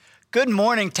Good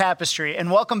morning, Tapestry, and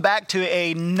welcome back to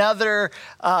another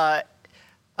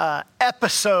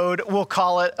episode, we'll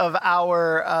call it, of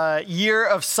our year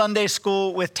of Sunday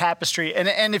school with Tapestry.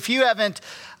 And if you haven't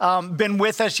been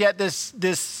with us yet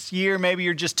this year, maybe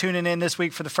you're just tuning in this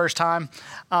week for the first time,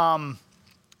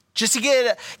 just to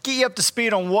get you up to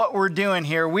speed on what we're doing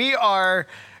here, we are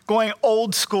going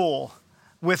old school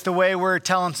with the way we're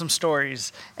telling some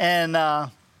stories.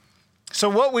 And so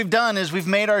what we've done is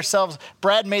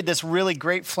Brad made this really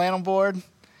great flannel board,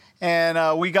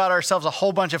 and we got ourselves a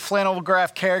whole bunch of flannel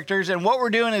graph characters. And what we're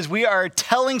doing is we are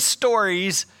telling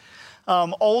stories,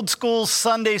 old school,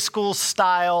 Sunday school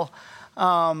style,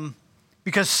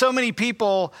 because so many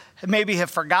people maybe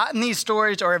have forgotten these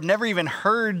stories or have never even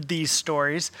heard these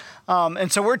stories.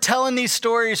 And so we're telling these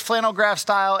stories flannel graph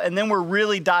style, and then we're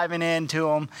really diving into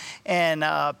them and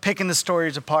picking the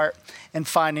stories apart and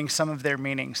finding some of their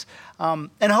meanings.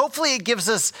 And hopefully it gives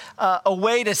us a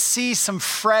way to see some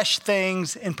fresh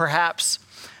things and perhaps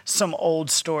some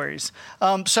old stories.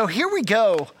 So here we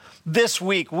go this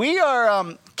week. We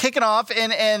are kicking off,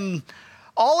 and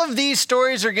all of these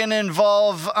stories are going to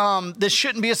involve, this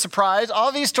shouldn't be a surprise, all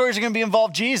of these stories are going to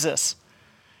involve Jesus,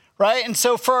 right? And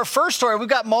so for our first story, we've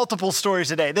got multiple stories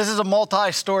today. This is a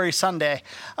multi-story Sunday.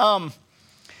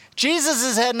 Jesus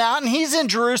is heading out, and he's in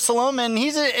Jerusalem, and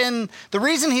the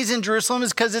reason he's in Jerusalem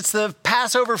is because it's the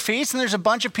Passover feast, and there's a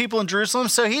bunch of people in Jerusalem,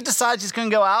 so he decides he's going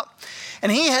to go out,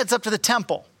 and he heads up to the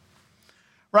temple,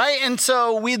 right? And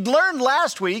so we learned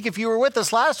last week, if you were with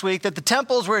us last week, that the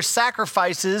temple is where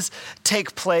sacrifices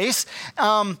take place,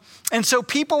 and so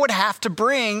people would have to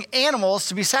bring animals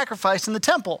to be sacrificed in the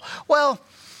temple. Well,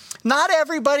 not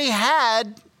everybody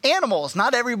had animals.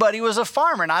 Not everybody was a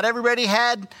farmer. Not everybody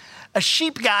had a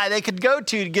sheep guy they could go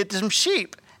to get some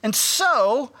sheep. And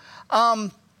so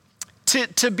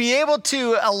to be able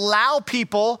to allow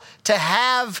people to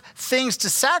have things to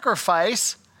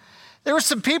sacrifice, there were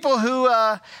some people who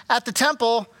at the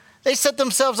temple, they set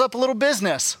themselves up a little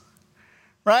business,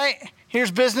 right? Here's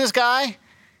business guy,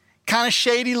 kind of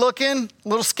shady looking, a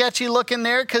little sketchy looking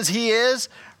there because he is,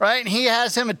 right? And he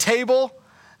has him a table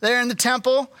there in the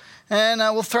temple, and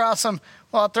I'll throw out some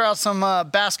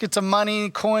baskets of money,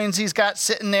 coins he's got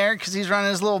sitting there because he's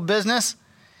running his little business.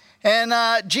 And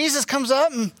Jesus comes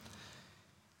up and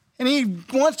he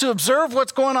wants to observe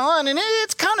what's going on. And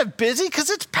it's kind of busy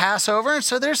because it's Passover. And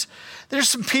so there's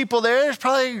some people there. There's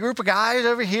probably a group of guys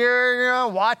over here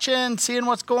watching, seeing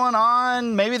what's going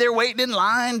on. Maybe they're waiting in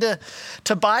line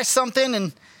to buy something.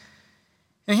 And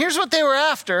here's what they were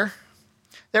after.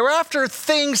 They were after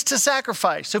things to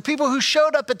sacrifice. So people who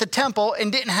showed up at the temple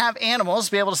and didn't have animals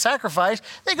to be able to sacrifice,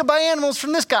 they could buy animals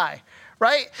from this guy,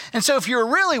 right? And so if you were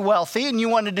really wealthy and you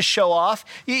wanted to show off,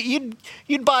 you'd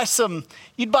buy some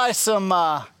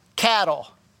cattle.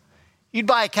 You'd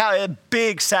buy a cow, a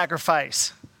big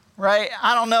sacrifice, right?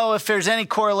 I don't know if there's any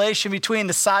correlation between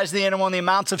the size of the animal and the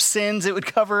amounts of sins it would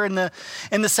cover in the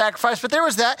sacrifice, but there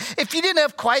was that. If you didn't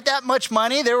have quite that much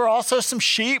money, there were also some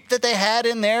sheep that they had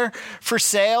in there for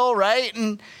sale, right?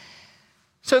 And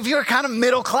so if you were kind of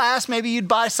middle class, maybe you'd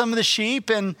buy some of the sheep.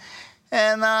 And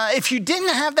if you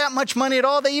didn't have that much money at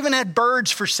all, they even had birds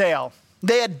for sale.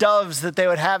 They had doves that they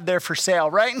would have there for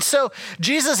sale, right? And so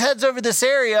Jesus heads over this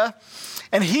area,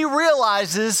 and he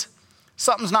realizes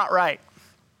something's not right.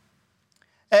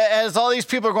 As all these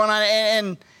people are going on,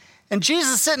 and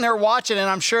Jesus is sitting there watching, and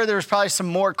I'm sure there was probably some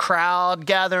more crowd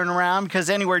gathering around because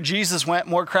anywhere Jesus went,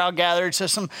 more crowd gathered. So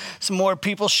some more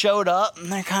people showed up,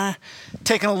 and they're kind of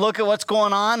taking a look at what's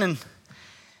going on. And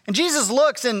Jesus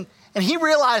looks, and he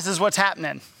realizes what's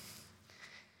happening.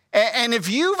 And if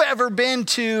you've ever been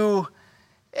to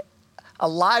a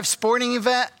live sporting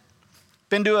event,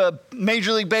 been to a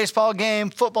Major League Baseball game,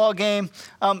 football game,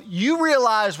 you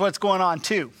realize what's going on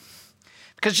too.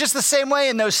 Because just the same way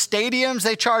in those stadiums,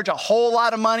 they charge a whole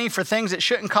lot of money for things that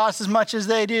shouldn't cost as much as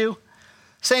they do.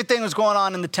 Same thing was going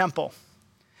on in the temple.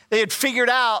 They had figured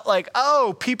out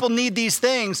people need these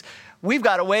things. We've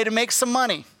got a way to make some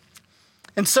money.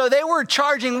 And so they were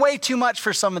charging way too much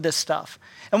for some of this stuff.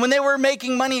 And when they were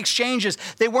making money exchanges,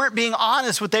 they weren't being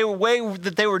honest with the way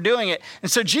that they were doing it.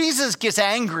 And so Jesus gets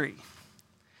angry.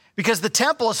 Because the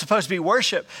temple is supposed to be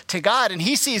worship to God, and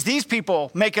he sees these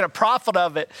people making a profit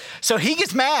of it. So he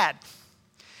gets mad.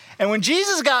 And when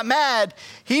Jesus got mad,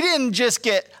 he didn't just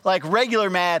get regular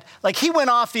mad, he went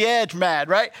off the edge mad,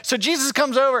 right? So Jesus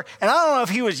comes over, and I don't know if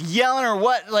he was yelling or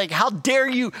what, how dare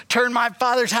you turn my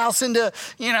Father's house into,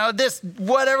 this,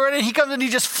 whatever. And he comes and he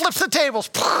just flips the tables,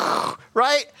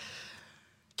 right?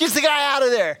 Gets the guy out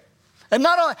of there. And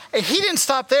not only, he didn't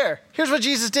stop there. Here's what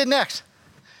Jesus did next.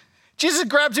 Jesus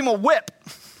grabs him a whip,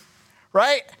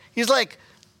 right? He's like,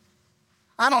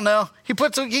 I don't know. He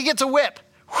gets a whip.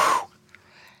 Whew.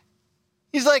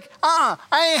 He's like, I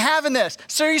ain't having this.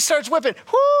 So he starts whipping.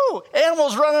 Whoo!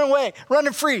 Animals running away,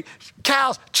 running free.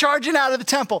 Cows charging out of the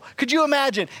temple. Could you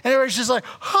imagine? And everybody's just like,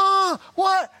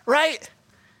 what? Right?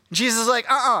 Jesus is like,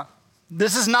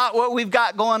 this is not what we've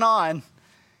got going on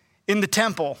in the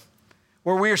temple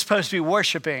where we are supposed to be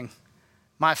worshiping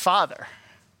my Father.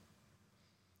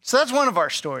 So that's one of our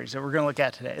stories that we're going to look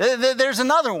at today. There's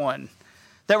another one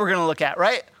that we're going to look at,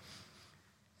 right?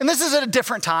 And this is at a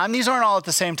different time. These aren't all at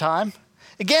the same time.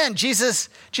 Again, Jesus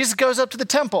goes up to the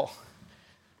temple,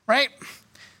 right?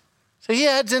 So he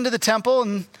heads into the temple,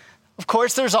 and of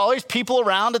course, there's always people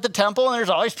around at the temple, and there's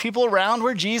always people around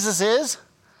where Jesus is.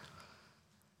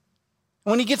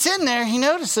 When he gets in there, he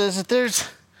notices that there's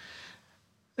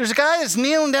a guy that's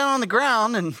kneeling down on the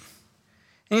ground, and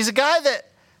he's a guy that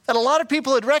a lot of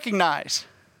people had recognized.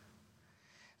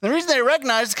 And the reason they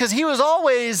recognized is because he was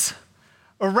always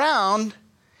around,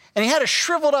 and he had a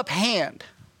shriveled up hand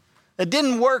that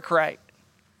didn't work right.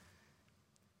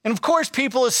 And of course,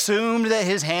 people assumed that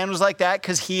his hand was like that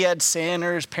because he had sin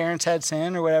or his parents had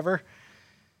sin or whatever.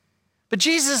 But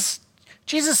Jesus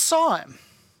saw him.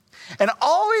 And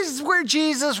always where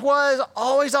Jesus was,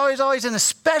 always, and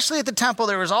especially at the temple,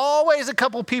 there was always a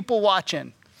couple people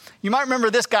watching. You might remember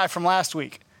this guy from last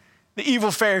week, the evil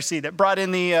Pharisee that brought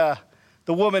in the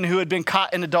woman who had been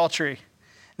caught in adultery.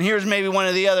 And here's maybe one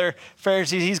of the other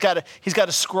Pharisees. He's got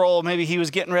a scroll. Maybe he was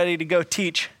getting ready to go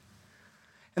teach.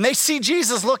 And they see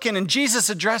Jesus looking, and Jesus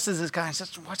addresses this guy and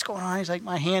says, what's going on? He's like,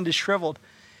 my hand is shriveled.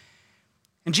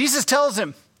 And Jesus tells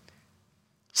him,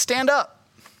 stand up.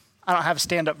 I don't have a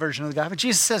stand-up version of the guy, but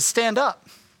Jesus says, stand up.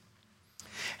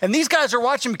 And these guys are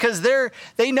watching because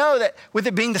they know that with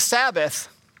it being the Sabbath,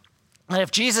 that if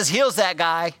Jesus heals that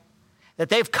guy, that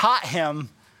they've caught him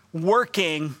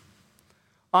working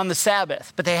on the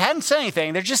Sabbath. But they hadn't said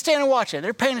anything. They're just standing watching.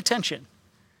 They're paying attention.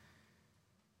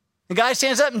 The guy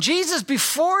stands up, and Jesus,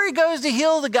 before he goes to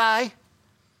heal the guy,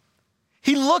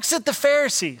 he looks at the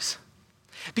Pharisees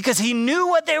because he knew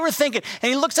what they were thinking. And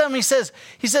he looks at them and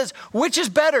he says, which is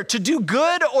better, to do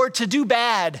good or to do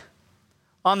bad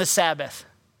on the Sabbath?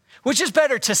 Which is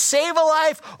better, to save a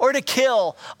life or to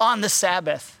kill on the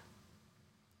Sabbath?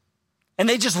 And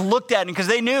they just looked at him because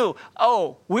they knew,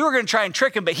 we were going to try and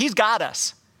trick him, but he's got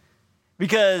us.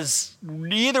 Because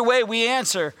either way we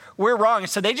answer, we're wrong. And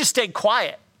so they just stayed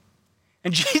quiet.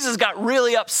 And Jesus got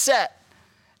really upset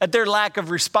at their lack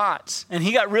of response. And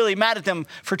he got really mad at them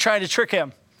for trying to trick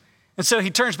him. And so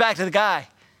he turns back to the guy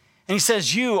and he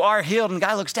says, you are healed. And the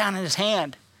guy looks down and his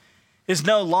hand is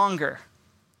no longer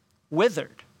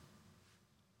withered.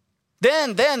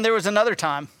 Then there was another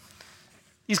time.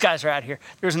 These guys are out here.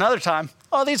 There was another time.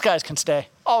 Oh, these guys can stay.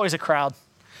 Always a crowd.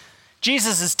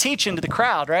 Jesus is teaching to the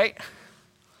crowd, right?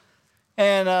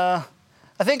 And I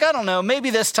don't know, maybe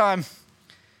this time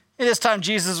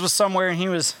Jesus was somewhere and he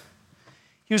was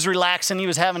relaxing. He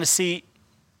was having a seat.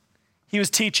 He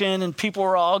was teaching and people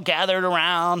were all gathered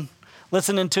around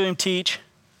listening to him teach.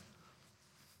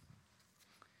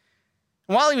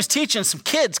 And while he was teaching, some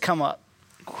kids come up.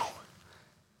 And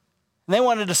they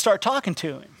wanted to start talking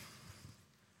to him.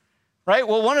 Right?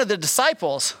 Well, one of the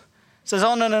disciples says,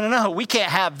 oh, no, we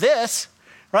can't have this.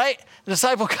 Right? The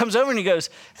disciple comes over and he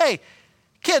goes, hey,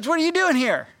 kids, what are you doing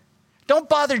here? Don't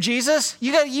bother Jesus.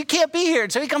 You can't be here.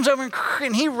 And so he comes over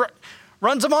and he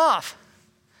runs them off.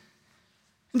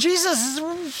 And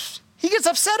Jesus, he gets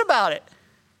upset about it.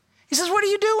 He says, what are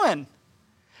you doing?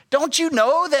 Don't you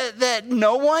know that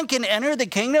no one can enter the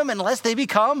kingdom unless they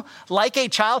become like a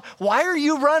child? Why are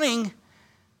you running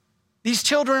these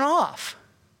children off?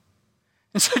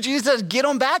 And so Jesus says, get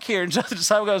them back here. And so the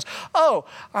disciple goes, oh,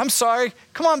 I'm sorry.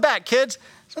 Come on back, kids.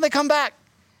 So they come back.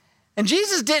 And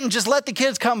Jesus didn't just let the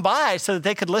kids come by so that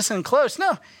they could listen close.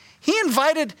 No, he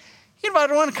invited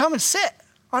one to come and sit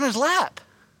on his lap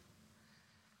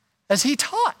as he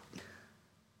taught.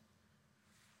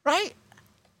 Right?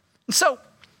 And so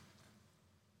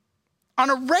on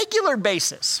a regular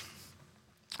basis,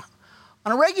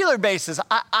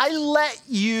 I let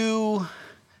you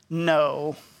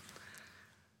know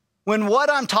when what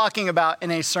I'm talking about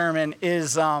in a sermon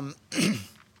is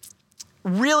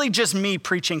really just me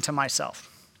preaching to myself.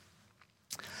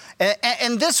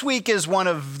 And this week is one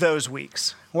of those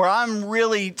weeks where I'm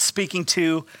really speaking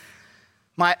to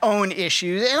my own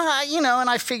issues. And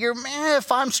I figure,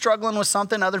 if I'm struggling with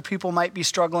something, other people might be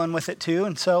struggling with it too.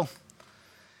 And so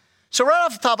right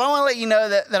off the top, I want to let you know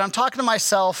that I'm talking to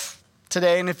myself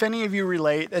today. And if any of you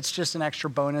relate, that's just an extra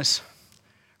bonus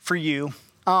for you.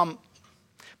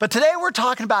 But today we're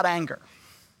talking about anger.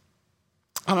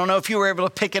 I don't know if you were able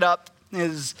to pick it up.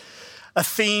 a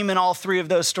theme in all three of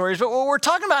those stories. But we're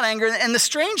talking about anger, and the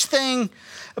strange thing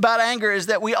about anger is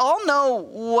that we all know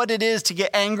what it is to get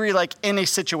angry, like in a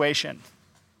situation,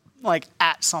 like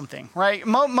at something, right?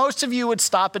 Most of you would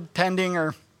stop at pending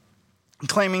or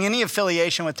claiming any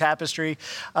affiliation with Tapestry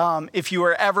if you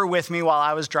were ever with me while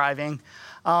I was driving.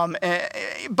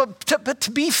 But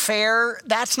to be fair,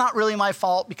 that's not really my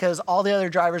fault because all the other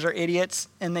drivers are idiots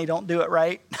and they don't do it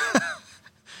right.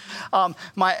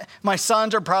 My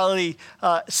sons are probably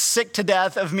sick to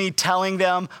death of me telling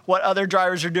them what other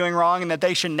drivers are doing wrong and that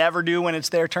they should never do when it's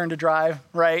their turn to drive,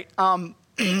 right?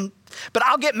 But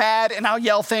I'll get mad and I'll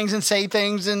yell things and say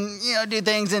things and do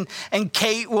things, and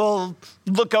Kate will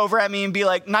look over at me and be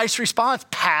like, "Nice response,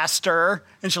 Pastor,"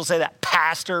 and she'll say that,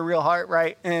 "Pastor," real hard,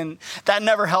 right? And that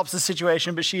never helps the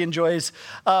situation, but she enjoys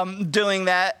doing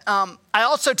that. I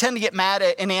also tend to get mad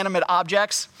at inanimate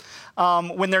objects.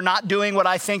 When they're not doing what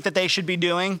I think that they should be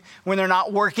doing, when they're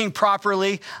not working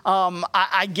properly,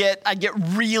 I get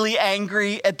really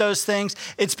angry at those things.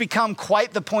 It's become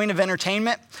quite the point of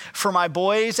entertainment for my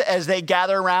boys as they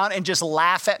gather around and just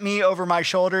laugh at me over my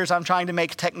shoulders. I'm trying to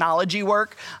make technology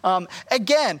work.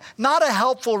 Again, not a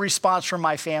helpful response from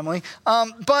my family,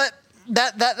 but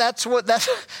that's what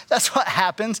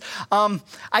happens.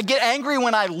 I get angry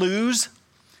when I lose.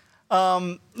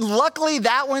 Luckily,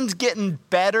 that one's getting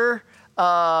better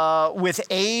with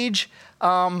age.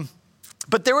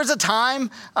 But there was a time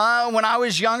when I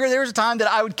was younger, there was a time that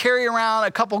I would carry around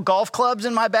a couple golf clubs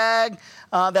in my bag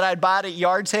that I'd bought at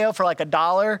yard sale for like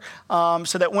 $1,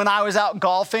 so that when I was out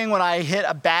golfing, when I hit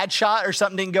a bad shot or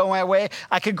something didn't go my way,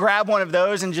 I could grab one of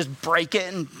those and just break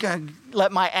it and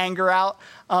let my anger out.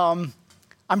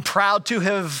 I'm proud to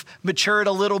have matured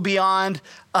a little beyond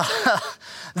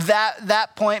that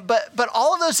point, but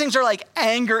all of those things are like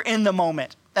anger in the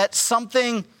moment. That's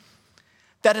something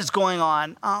that is going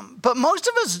on. But most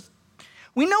of us,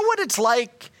 we know what it's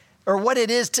like or what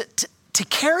it is to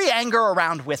carry anger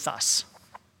around with us,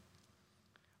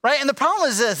 right? And the problem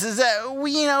is this: is that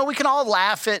we can all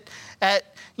laugh at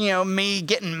me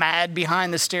getting mad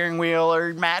behind the steering wheel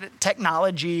or mad at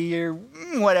technology or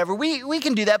whatever. We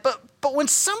can do that, but when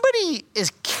somebody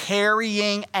is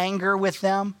carrying anger with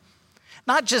them,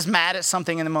 not just mad at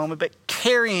something in the moment, but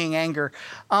carrying anger,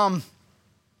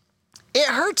 it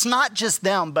hurts not just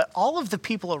them, but all of the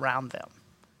people around them.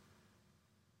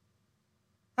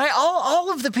 Right? All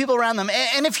of the people around them.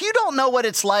 And if you don't know what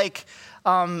it's like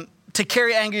to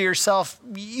carry anger yourself,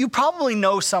 you probably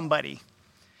know somebody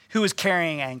who is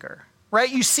carrying anger, right?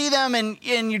 You see them and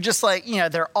you're just like,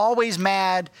 they're always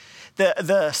mad.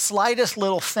 The slightest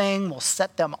little thing will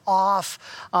set them off.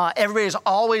 Everybody's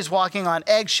always walking on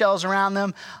eggshells around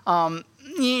them.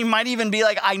 You might even be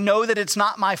like, I know that it's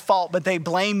not my fault, but they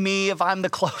blame me if I'm the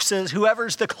closest.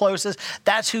 Whoever's the closest,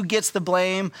 that's who gets the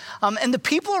blame. And the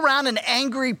people around an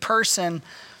angry person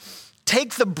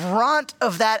take the brunt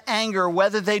of that anger,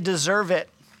 whether they deserve it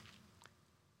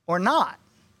or not.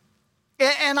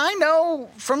 And I know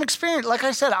from experience, like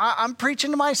I said, I'm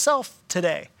preaching to myself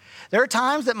today. There are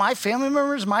times that my family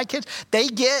members, my kids, they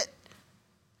get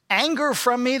anger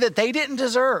from me that they didn't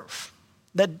deserve,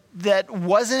 that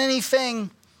wasn't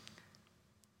anything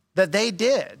that they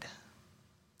did.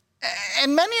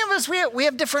 And many of us, we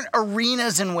have different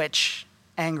arenas in which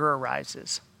anger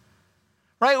arises,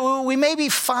 right? We may be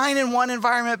fine in one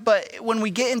environment, but when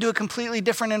we get into a completely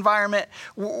different environment,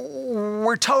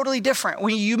 we're totally different.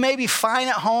 You may be fine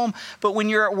at home, but when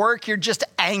you're at work, you're just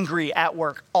angry at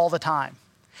work all the time.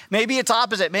 Maybe it's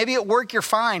opposite. Maybe at work you're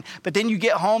fine, but then you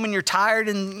get home and you're tired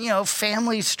and,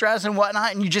 family stress and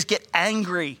whatnot, and you just get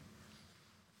angry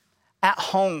at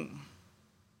home,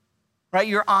 right?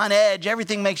 You're on edge.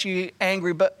 Everything makes you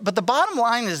angry. But the bottom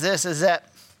line is this, is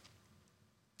that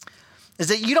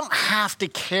you don't have to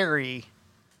carry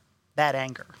that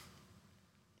anger.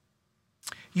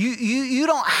 You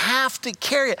don't have to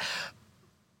carry it,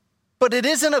 but it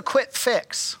isn't a quick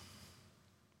fix.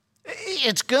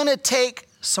 It's going to take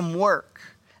some work,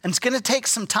 and it's going to take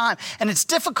some time, and it's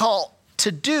difficult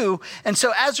to do. And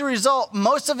so as a result,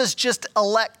 most of us just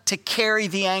elect to carry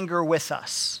the anger with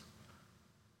us,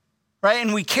 right?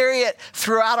 And we carry it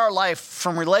throughout our life,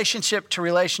 from relationship to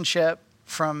relationship,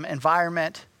 from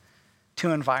environment to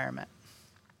environment.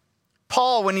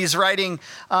 Paul, when he's writing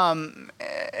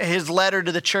his letter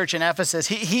to the church in Ephesus,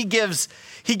 he gives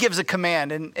a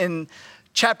command. In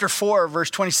chapter 4, verse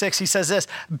 26, he says this: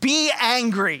 be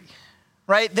angry.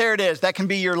 Right? There it is. That can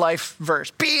be your life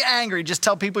verse. Be angry. Just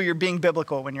tell people you're being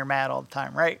biblical when you're mad all the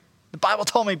time, right? The Bible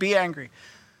told me be angry.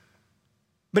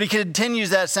 But he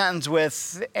continues that sentence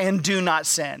with, and do not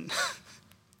sin.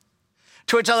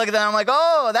 To which I look at that and I'm like,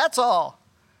 oh, that's all.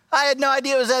 I had no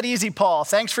idea it was that easy, Paul.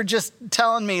 Thanks for just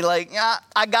telling me,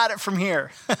 I got it from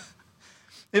here.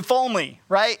 If only,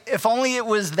 right? If only it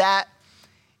was that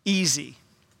easy.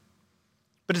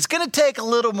 But it's going to take a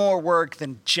little more work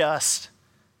than just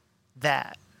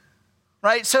that,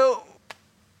 right? So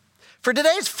for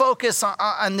today's focus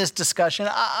on this discussion,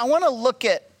 I want to look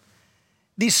at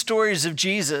these stories of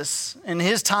Jesus and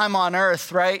his time on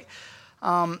earth, right?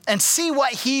 And see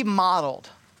what he modeled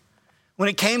when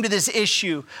it came to this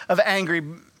issue of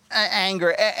anger.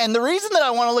 And the reason that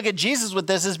I want to look at Jesus with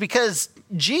this is because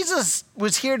Jesus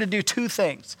was here to do two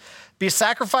things. Be a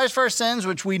sacrifice for our sins,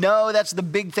 which we know that's the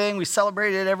big thing. We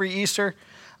celebrate it every Easter.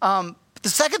 But the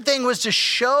second thing was to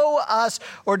show us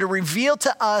or to reveal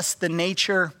to us the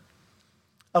nature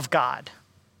of God.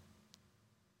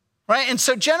 Right? And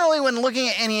so generally when looking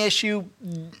at any issue,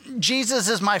 Jesus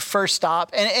is my first stop.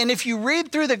 And if you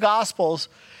read through the Gospels,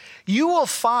 you will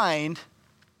find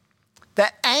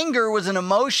that anger was an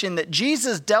emotion that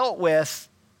Jesus dealt with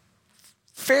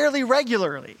fairly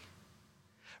regularly,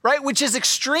 right? Which is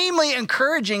extremely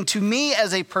encouraging to me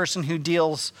as a person who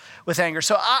deals with anger.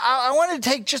 So I wanted to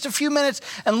take just a few minutes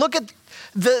and look at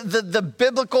the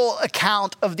biblical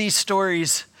account of these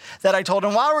stories that I told.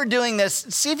 And while we're doing this,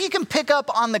 see if you can pick up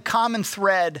on the common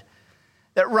thread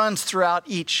that runs throughout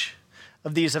each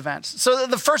of these events. So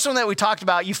the first one that we talked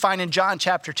about, you find in John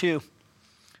chapter 2.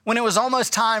 When it was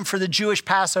almost time for the Jewish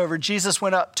Passover, Jesus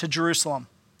went up to Jerusalem.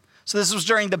 So this was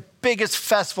during the biggest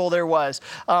festival there was.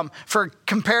 For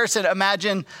comparison,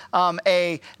 imagine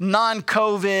a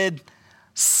non-COVID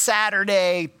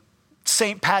Saturday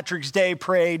St. Patrick's Day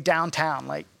parade downtown,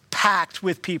 like packed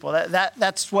with people.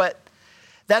 That's what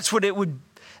it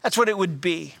would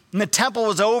be. And the temple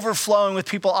was overflowing with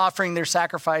people offering their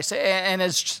sacrifice. And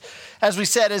as we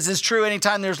said, as is true,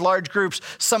 anytime there's large groups,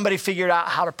 somebody figured out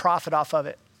how to profit off of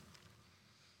it.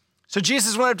 So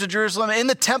Jesus went up to Jerusalem. In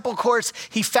the temple courts,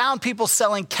 he found people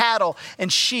selling cattle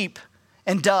and sheep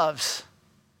and doves,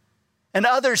 and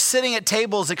others sitting at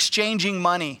tables exchanging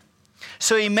money.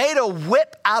 So he made a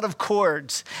whip out of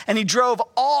cords, and he drove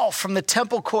all from the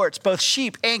temple courts, both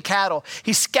sheep and cattle.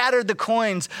 He scattered the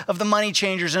coins of the money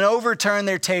changers and overturned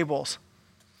their tables.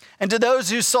 And to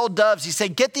those who sold doves, he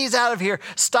said, "Get these out of here.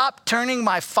 Stop turning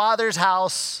my Father's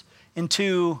house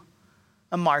into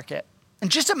a market." And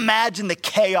just imagine the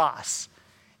chaos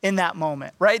in that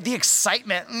moment, right? The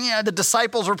excitement. The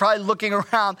disciples were probably looking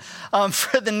around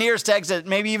for the nearest exit.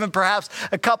 Maybe even perhaps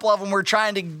a couple of them were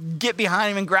trying to get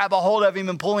behind him and grab a hold of him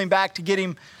and pull him back to get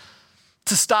him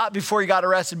to stop before he got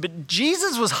arrested. But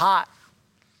Jesus was hot.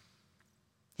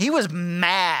 He was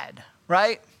mad,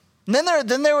 right? And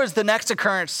then there was the next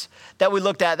occurrence that we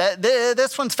looked at.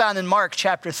 This one's found in Mark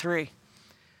chapter 3.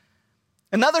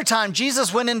 Another time,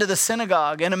 Jesus went into the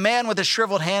synagogue, and a man with a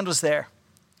shriveled hand was there.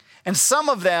 And some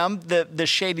of them, the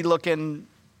shady-looking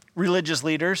religious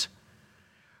leaders,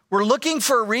 were looking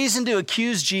for a reason to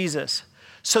accuse Jesus.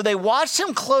 So they watched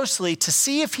him closely to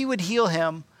see if he would heal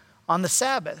him on the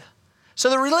Sabbath. So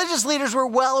the religious leaders were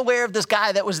well aware of this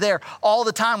guy that was there all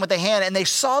the time with a hand, and they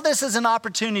saw this as an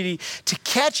opportunity to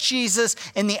catch Jesus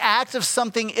in the act of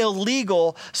something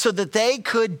illegal so that they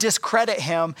could discredit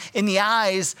him in the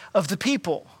eyes of the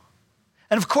people.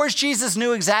 And of course, Jesus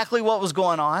knew exactly what was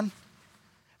going on.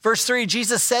 Verse 3,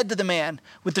 Jesus said to the man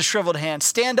with the shriveled hand,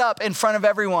 "Stand up in front of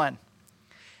everyone."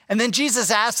 And then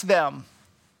Jesus asked them,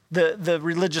 the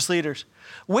religious leaders,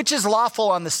 "Which is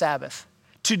lawful on the Sabbath,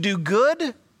 to do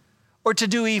good or to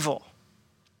do evil?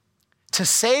 To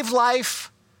save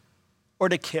life or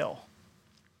to kill?"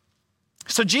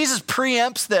 So Jesus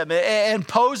preempts them and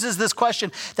poses this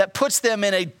question that puts them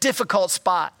in a difficult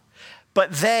spot.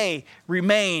 But they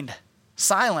remained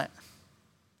silent.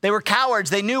 They were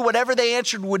cowards. They knew whatever they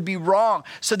answered would be wrong.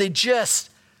 So they just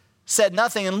said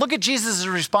nothing. And look at Jesus'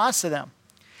 response to them.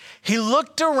 He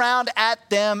looked around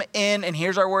at them in, and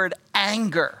here's our word,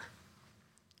 anger.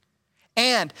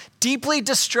 And deeply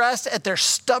distressed at their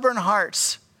stubborn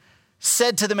hearts,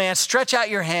 said to the man, "Stretch out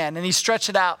your hand." And he stretched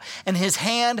it out, and his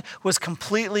hand was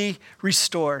completely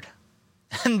restored.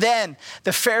 And then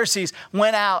the Pharisees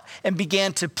went out and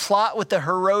began to plot with the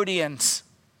Herodians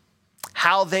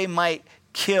how they might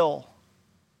kill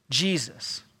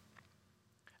Jesus.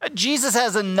 Jesus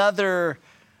has another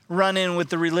run-in with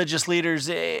the religious leaders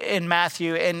in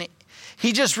Matthew, and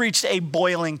he just reached a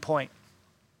boiling point.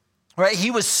 Right?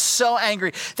 He was so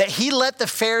angry that he let the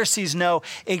Pharisees know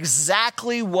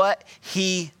exactly what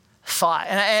he thought.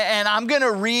 And I'm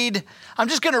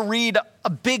just going to read a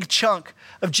big chunk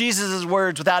of Jesus'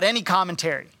 words without any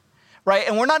commentary. Right?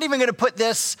 And we're not even going to put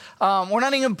this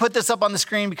up on the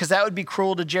screen because that would be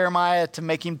cruel to Jeremiah to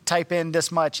make him type in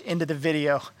this much into the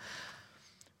video.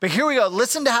 But here we go.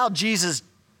 Listen to how Jesus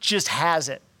just has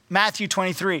it. Matthew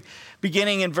 23,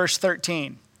 beginning in verse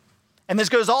 13. And this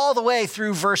goes all the way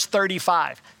through verse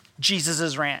 35.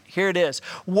 Jesus' rant. Here it is.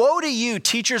 Woe to you,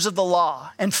 teachers of the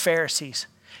law and Pharisees,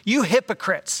 you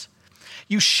hypocrites.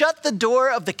 You shut the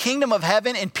door of the kingdom of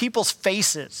heaven in people's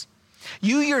faces.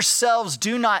 You yourselves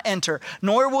do not enter,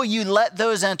 nor will you let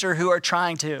those enter who are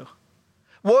trying to.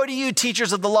 Woe to you,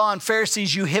 teachers of the law and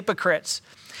Pharisees, you hypocrites.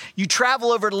 You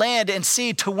travel over land and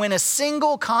sea to win a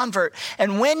single convert.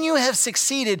 And when you have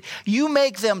succeeded, you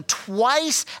make them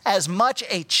twice as much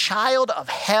a child of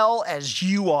hell as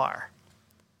you are.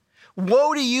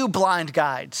 Woe to you, blind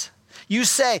guides. You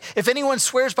say, if anyone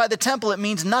swears by the temple, it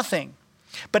means nothing.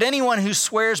 But anyone who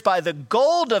swears by the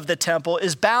gold of the temple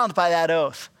is bound by that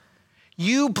oath.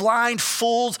 You blind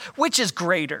fools, which is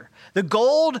greater, the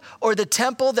gold or the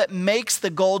temple that makes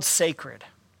the gold sacred?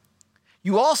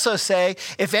 You also say,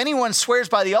 if anyone swears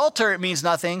by the altar, it means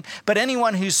nothing, but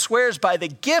anyone who swears by the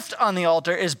gift on the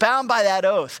altar is bound by that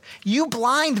oath. You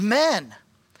blind men,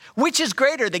 which is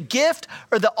greater, the gift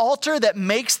or the altar that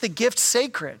makes the gift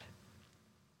sacred?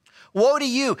 Woe to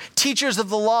you, teachers of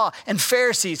the law and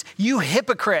Pharisees, you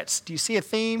hypocrites. Do you see a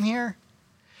theme here?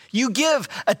 You give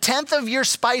a tenth of your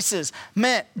spices,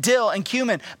 mint, dill, and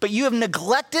cumin, but you have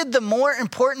neglected the more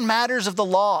important matters of the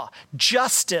law,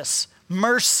 justice,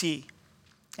 mercy,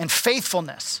 and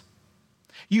faithfulness.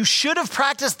 You should have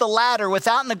practiced the latter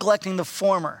without neglecting the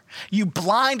former. You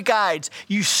blind guides,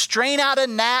 you strain out a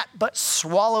gnat, but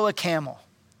swallow a camel.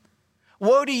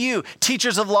 Woe to you,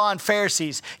 teachers of law and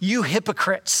Pharisees, you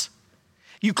hypocrites.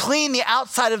 You clean the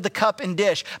outside of the cup and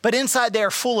dish, but inside they are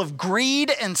full of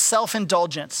greed and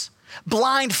self-indulgence.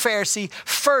 Blind Pharisee,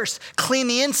 first clean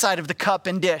the inside of the cup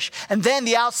and dish, and then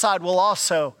the outside will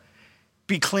also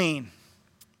be clean.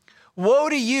 Woe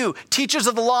to you, teachers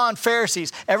of the law and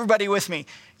Pharisees. Everybody with me.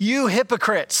 You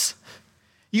hypocrites.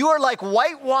 You are like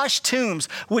whitewashed tombs,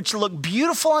 which look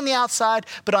beautiful on the outside,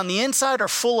 but on the inside are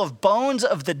full of bones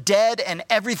of the dead and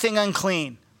everything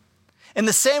unclean. In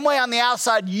the same way, on the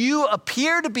outside, you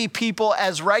appear to be people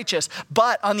as righteous,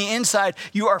 but on the inside,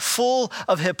 you are full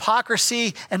of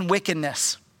hypocrisy and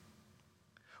wickedness.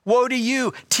 Woe to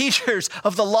you, teachers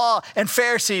of the law and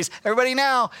Pharisees. Everybody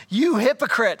now, you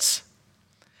hypocrites.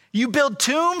 You build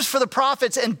tombs for the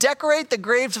prophets and decorate the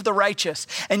graves of the righteous.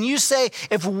 And you say,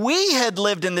 if we had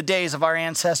lived in the days of our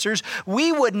ancestors,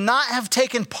 we would not have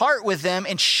taken part with them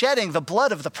in shedding the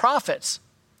blood of the prophets.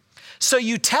 So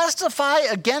you testify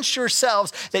against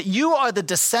yourselves that you are the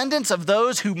descendants of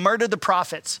those who murdered the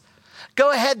prophets.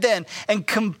 Go ahead then and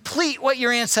complete what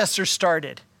your ancestors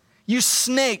started. You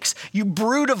snakes, you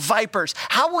brood of vipers,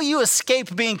 how will you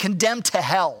escape being condemned to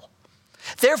hell?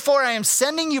 Therefore, I am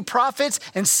sending you prophets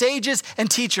and sages and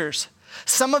teachers.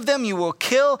 Some of them you will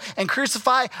kill and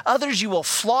crucify. Others you will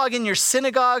flog in your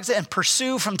synagogues and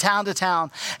pursue from town to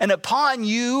town. And upon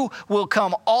you will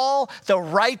come all the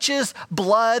righteous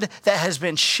blood that has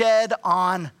been shed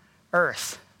on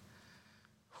earth.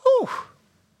 Whew.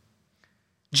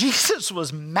 Jesus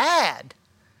was mad.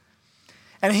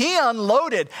 And he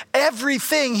unloaded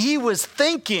everything he was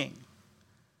thinking.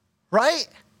 Right?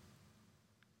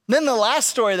 Then the last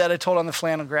story that I told on the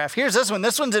flannel graph. Here's this one.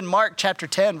 This one's in Mark chapter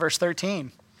 10, verse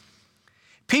 13.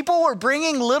 People were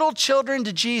bringing little children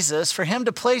to Jesus for him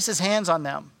to place his hands on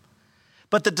them.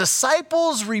 But the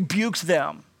disciples rebuked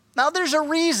them. Now there's a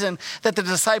reason that the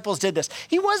disciples did this.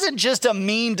 He wasn't just a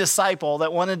mean disciple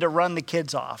that wanted to run the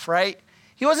kids off, right?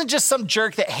 He wasn't just some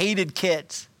jerk that hated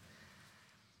kids.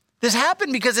 This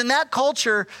happened because in that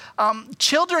culture,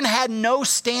 children had no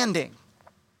standing.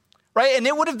 Right? And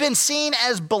it would have been seen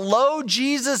as below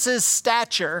Jesus'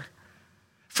 stature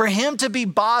for him to be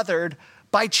bothered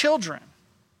by children.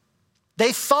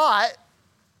 They thought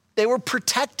they were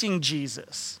protecting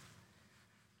Jesus.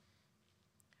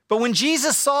 But when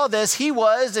Jesus saw this, he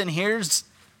was, and here's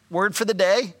word for the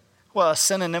day, well, a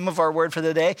synonym of our word for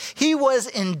the day, he was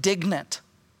indignant.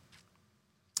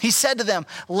 He said to them,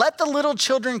 let the little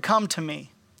children come to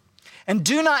me. And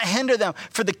do not hinder them,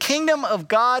 for the kingdom of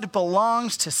God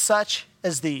belongs to such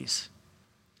as these.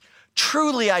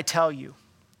 Truly, I tell you,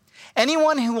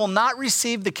 anyone who will not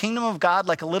receive the kingdom of God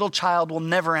like a little child will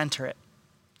never enter it.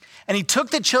 And he took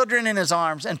the children in his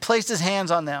arms and placed his hands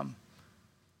on them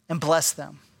and blessed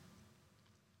them.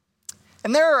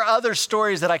 And there are other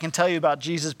stories that I can tell you about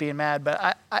Jesus being mad,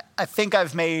 but I think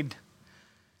I've made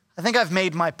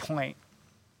my point.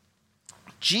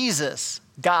 Jesus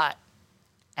got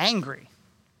angry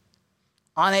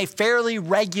on a fairly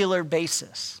regular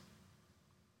basis.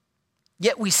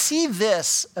 Yet we see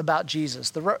this about Jesus.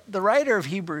 The writer of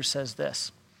Hebrews says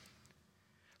this: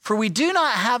 For we do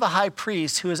not have a high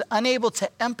priest who is unable to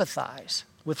empathize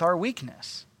with our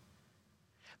weakness,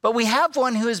 but we have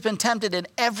one who has been tempted in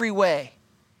every way,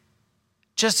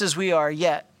 just as we are,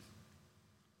 yet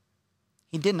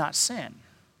he did not sin.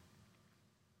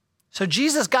 So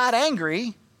Jesus got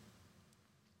angry,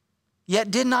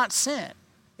 yet did not sin.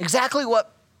 Exactly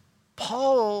what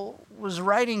Paul was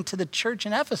writing to the church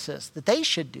in Ephesus that they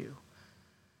should do.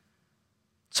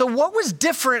 So what was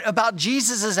different about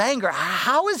Jesus' anger?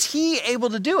 How is he able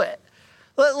to do it?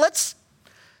 Let's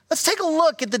take a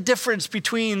look at the difference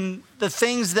between the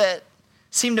things that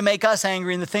seem to make us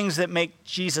angry and the things that make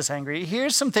Jesus angry.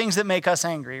 Here's some things that make us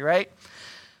angry, right?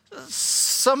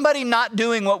 Somebody not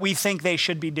doing what we think they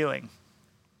should be doing,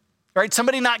 right?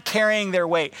 Somebody not carrying their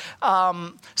weight.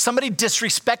 Somebody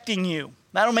disrespecting you.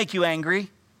 That'll make you angry.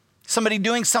 Somebody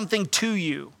doing something to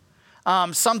you.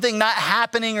 Something not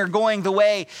happening or going the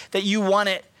way that you want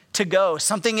it to go.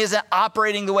 Something isn't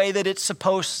operating the way that it's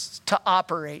supposed to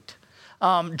operate.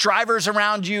 Drivers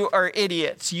around you are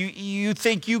idiots. You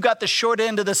think you got the short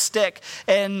end of the stick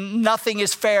and nothing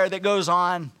is fair that goes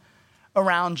on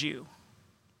around you.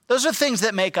 Those are things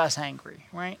that make us angry,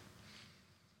 right?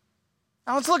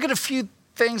 Now let's look at a few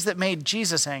things that made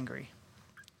Jesus angry.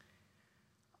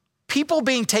 People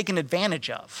being taken advantage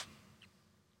of.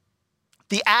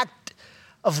 The act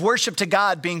of worship to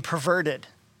God being perverted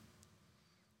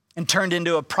and turned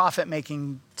into a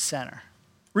profit-making center.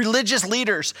 Religious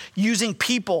leaders using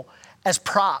people as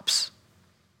props.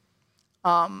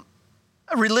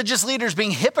 Religious leaders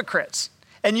being hypocrites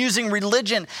and using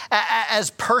religion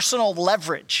as personal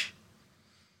leverage.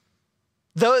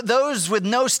 Those with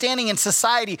no standing in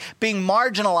society being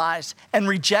marginalized and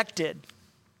rejected.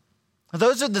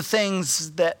 Those are the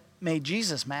things that made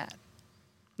Jesus mad.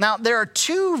 Now, there are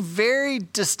two very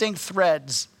distinct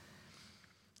threads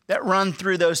that run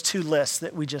through those two lists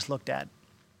that we just looked at.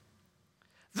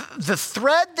 The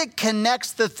thread that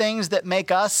connects the things that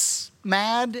make us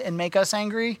mad and make us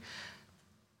angry,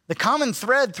 the common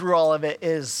thread through all of it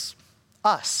is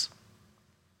us.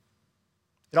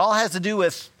 It all has to do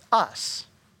with us.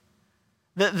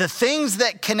 The things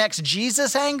that connects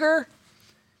Jesus' anger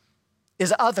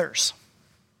is others.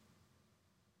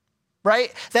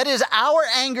 Right? That is, our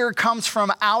anger comes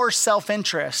from our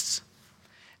self-interests.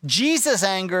 Jesus'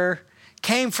 anger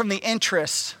came from the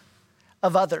interests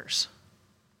of others.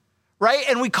 Right?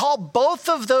 And we call both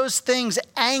of those things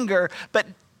anger, but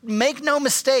make no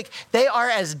mistake, they are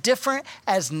as different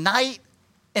as night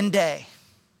and day.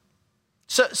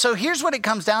 So here's what it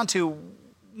comes down to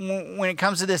when it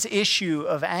comes to this issue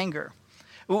of anger.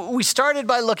 We started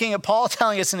by looking at Paul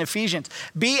telling us in Ephesians,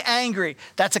 be angry.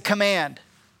 That's a command.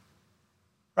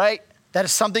 Right? That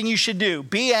is something you should do.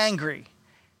 Be angry,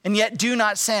 and yet do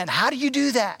not sin. How do you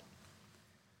do that?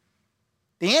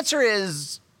 The answer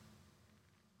is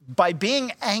by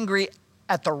being angry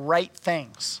at the right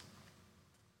things.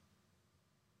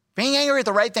 Being angry at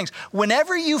the right things.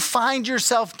 Whenever you find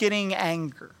yourself getting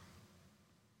anger,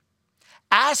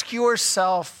 ask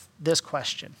yourself this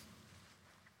question.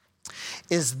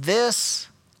 Is this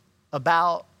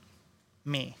about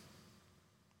me?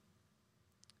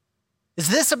 Is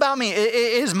this about me?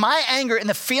 Is my anger and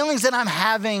the feelings that I'm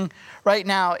having right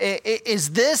now,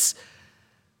 is this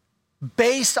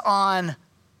based on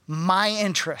my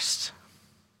interest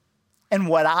and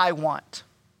what I want?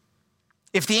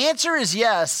 If the answer is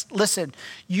yes, listen,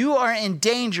 you are in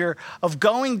danger of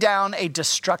going down a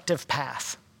destructive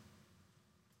path.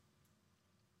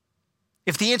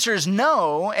 If the answer is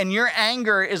no, and your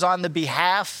anger is on the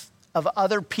behalf of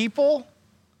other people,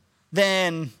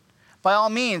 then by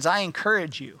all means, I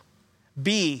encourage you,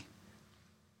 be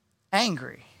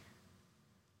angry.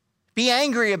 Be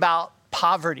angry about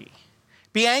poverty.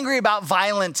 Be angry about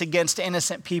violence against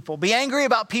innocent people. Be angry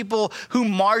about people who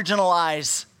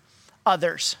marginalize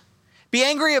others. Be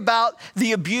angry about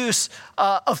the abuse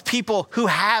of people who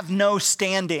have no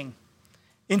standing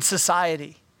in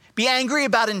society. Be angry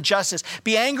about injustice.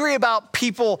 Be angry about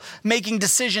people making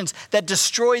decisions that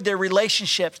destroy their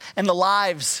relationships and the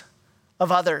lives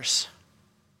of others,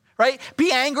 right?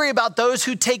 Be angry about those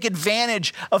who take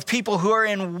advantage of people who are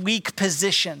in weak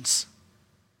positions.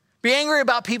 Be angry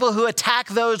about people who attack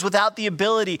those without the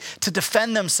ability to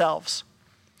defend themselves.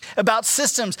 About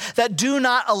systems that do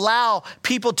not allow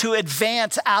people to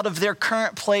advance out of their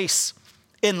current place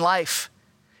in life.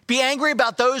 Be angry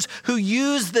about those who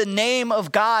use the name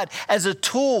of God as a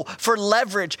tool for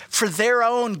leverage for their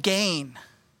own gain.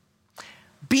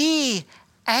 Be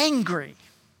angry.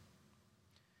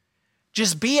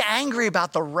 Just be angry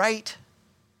about the right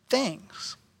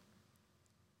things.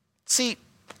 See,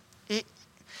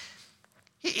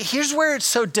 Here's where it's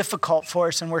so difficult for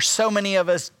us and where so many of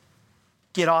us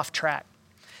get off track,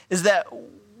 is that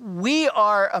we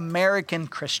are American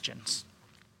Christians.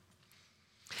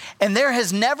 And there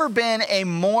has never been a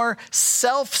more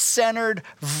self-centered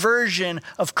version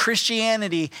of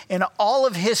Christianity in all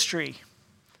of history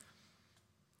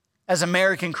as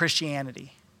American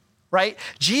Christianity, right?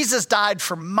 Jesus died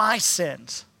for my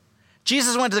sins.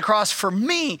 Jesus went to the cross for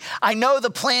me. I know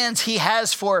the plans he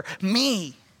has for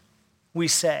me, we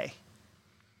say.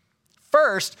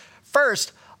 First,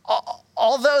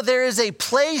 although there is a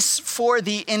place for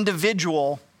the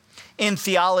individual in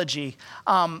theology,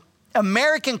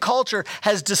 American culture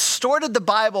has distorted the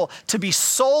Bible to be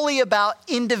solely about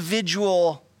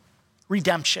individual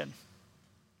redemption.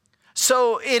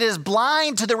 So it is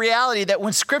blind to the reality that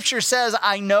when Scripture says,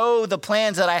 I know the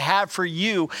plans that I have for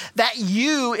you, that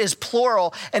you is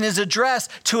plural and is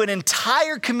addressed to an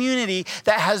entire community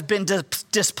that has been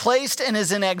displaced and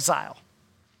is in exile.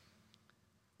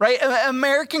 Right?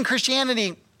 American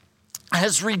Christianity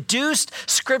has reduced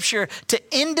Scripture to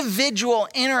individual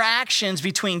interactions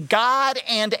between God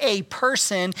and a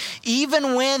person,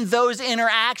 even when those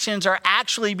interactions are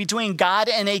actually between God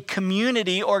and a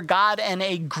community or God and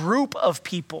a group of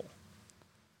people.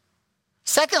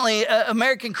 Secondly,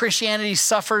 American Christianity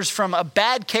suffers from a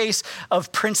bad case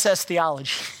of princess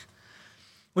theology,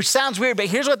 which sounds weird, but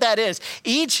here's what that is.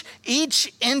 Each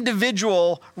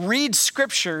individual reads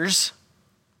Scriptures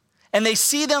and they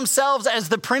see themselves as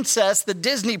the princess, the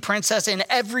Disney princess in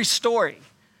every story,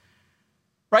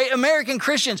 right? American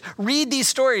Christians read these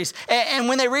stories, and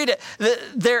when they read it,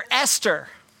 they're Esther.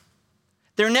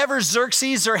 They're never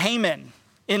Xerxes or Haman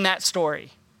in that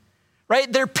story, right?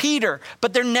 They're Peter,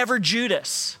 but they're never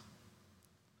Judas,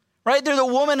 right? They're the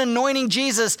woman anointing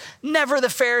Jesus, never the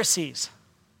Pharisees.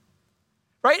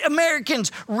 Right?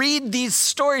 Americans read these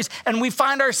stories and we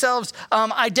find ourselves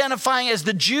identifying as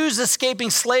the Jews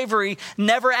escaping slavery,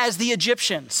 never as the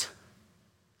Egyptians.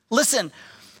 Listen,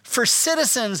 for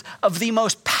citizens of the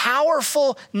most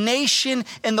powerful nation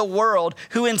in the world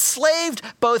who enslaved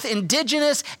both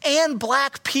indigenous and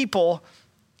black people,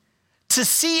 to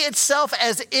see itself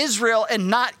as Israel and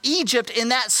not Egypt in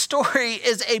that story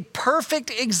is a perfect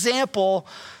example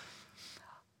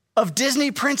of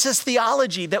Disney princess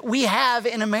theology that we have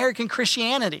in American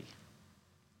Christianity.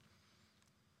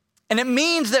 And it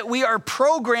means that we are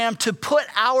programmed to put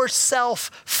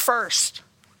ourselves first,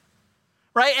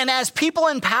 right? And as people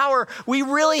in power, we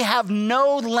really have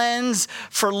no lens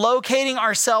for locating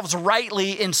ourselves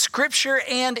rightly in Scripture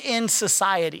and in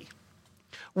society.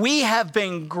 We have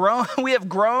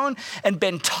grown and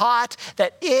been taught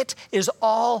that it is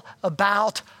all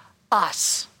about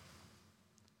us.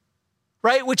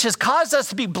 Right, which has caused us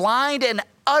to be blind and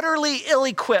utterly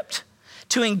ill-equipped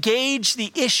to engage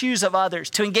the issues of others,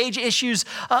 to engage issues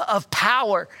of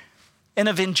power and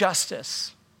of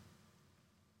injustice.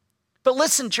 But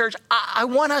listen, church, I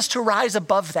want us to rise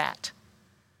above that.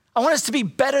 I want us to be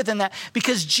better than that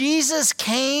because Jesus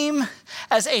came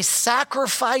as a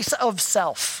sacrifice of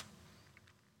self,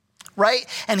 right?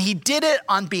 And he did it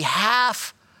on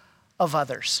behalf of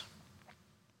others.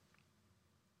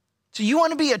 So you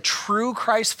want to be a true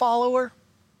Christ follower?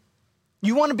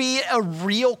 You want to be a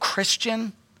real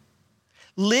Christian?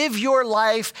 Live your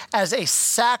life as a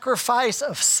sacrifice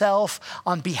of self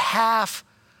on behalf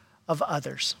of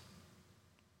others.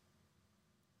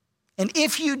 And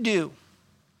if you do,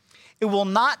 it will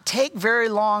not take very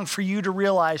long for you to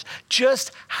realize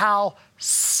just how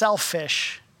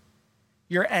selfish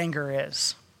your anger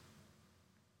is.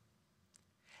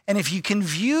 And if you can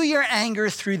view your anger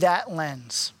through that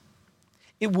lens,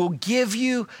 it will give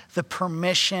you the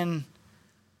permission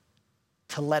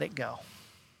to let it go.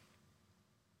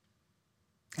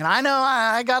 And I know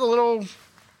I got a little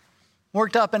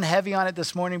worked up and heavy on it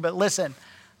this morning, but listen,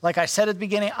 like I said at the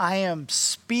beginning, I am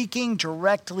speaking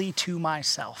directly to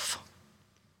myself.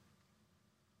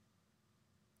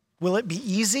 Will it be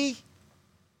easy?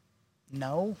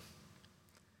 No.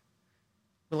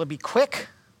 Will it be quick?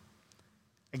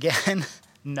 Again,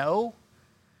 no.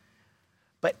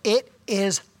 But it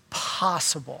is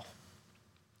possible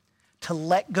to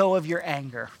let go of your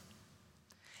anger.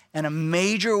 And a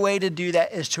major way to do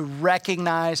that is to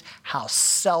recognize how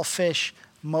selfish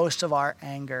most of our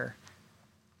anger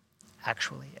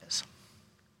actually is.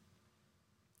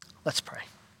 Let's pray.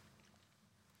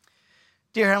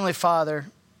 Dear Heavenly Father,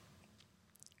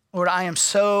 Lord, I am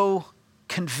so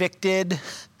convicted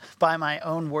by my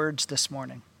own words this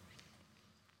morning.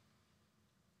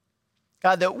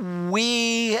 God, that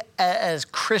we as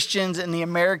Christians in the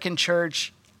American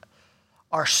church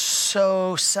are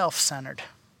so self-centered.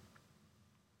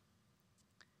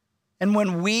 And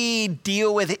when we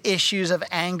deal with issues of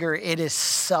anger, it is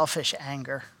selfish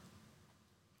anger.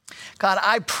 God,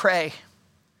 I pray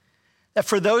that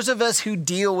for those of us who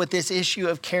deal with this issue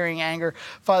of carrying anger,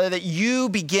 Father, that you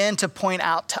begin to point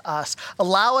out to us.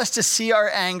 Allow us to see our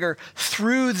anger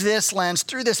through this lens,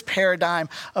 through this paradigm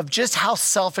of just how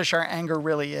selfish our anger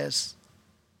really is.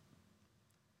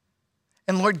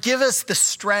 And Lord, give us the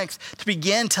strength to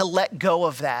begin to let go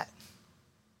of that.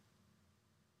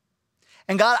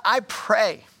 And God, I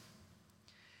pray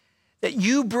that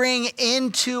you bring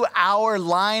into our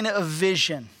line of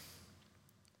vision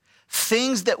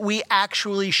things that we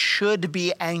actually should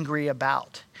be angry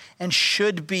about and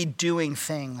should be doing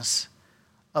things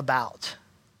about.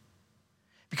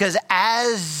 Because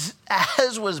as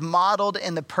was modeled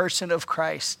in the person of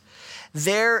Christ,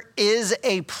 there is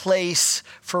a place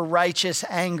for righteous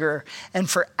anger and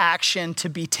for action to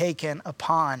be taken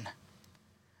upon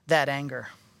that anger.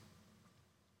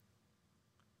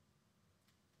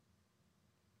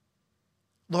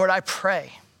 Lord, I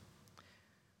pray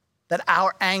that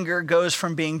our anger goes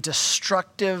from being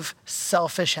destructive,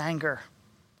 selfish anger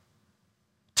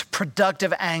to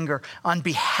productive anger on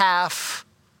behalf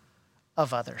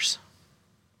of others.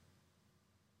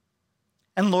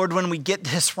 And Lord, when we get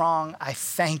this wrong, I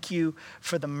thank you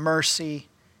for the mercy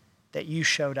that you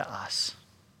show to us.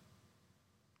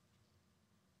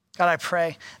 God, I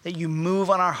pray that you move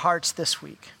on our hearts this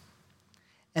week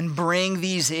and bring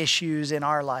these issues in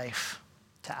our life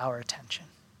to our attention.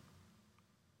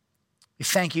 We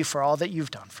thank you for all that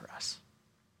you've done for us.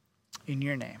 In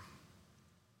your name,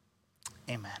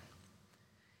 amen.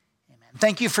 Amen.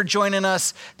 Thank you for joining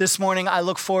us this morning. I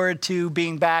look forward to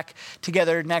being back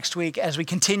together next week as we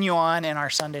continue on in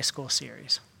our Sunday school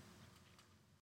series.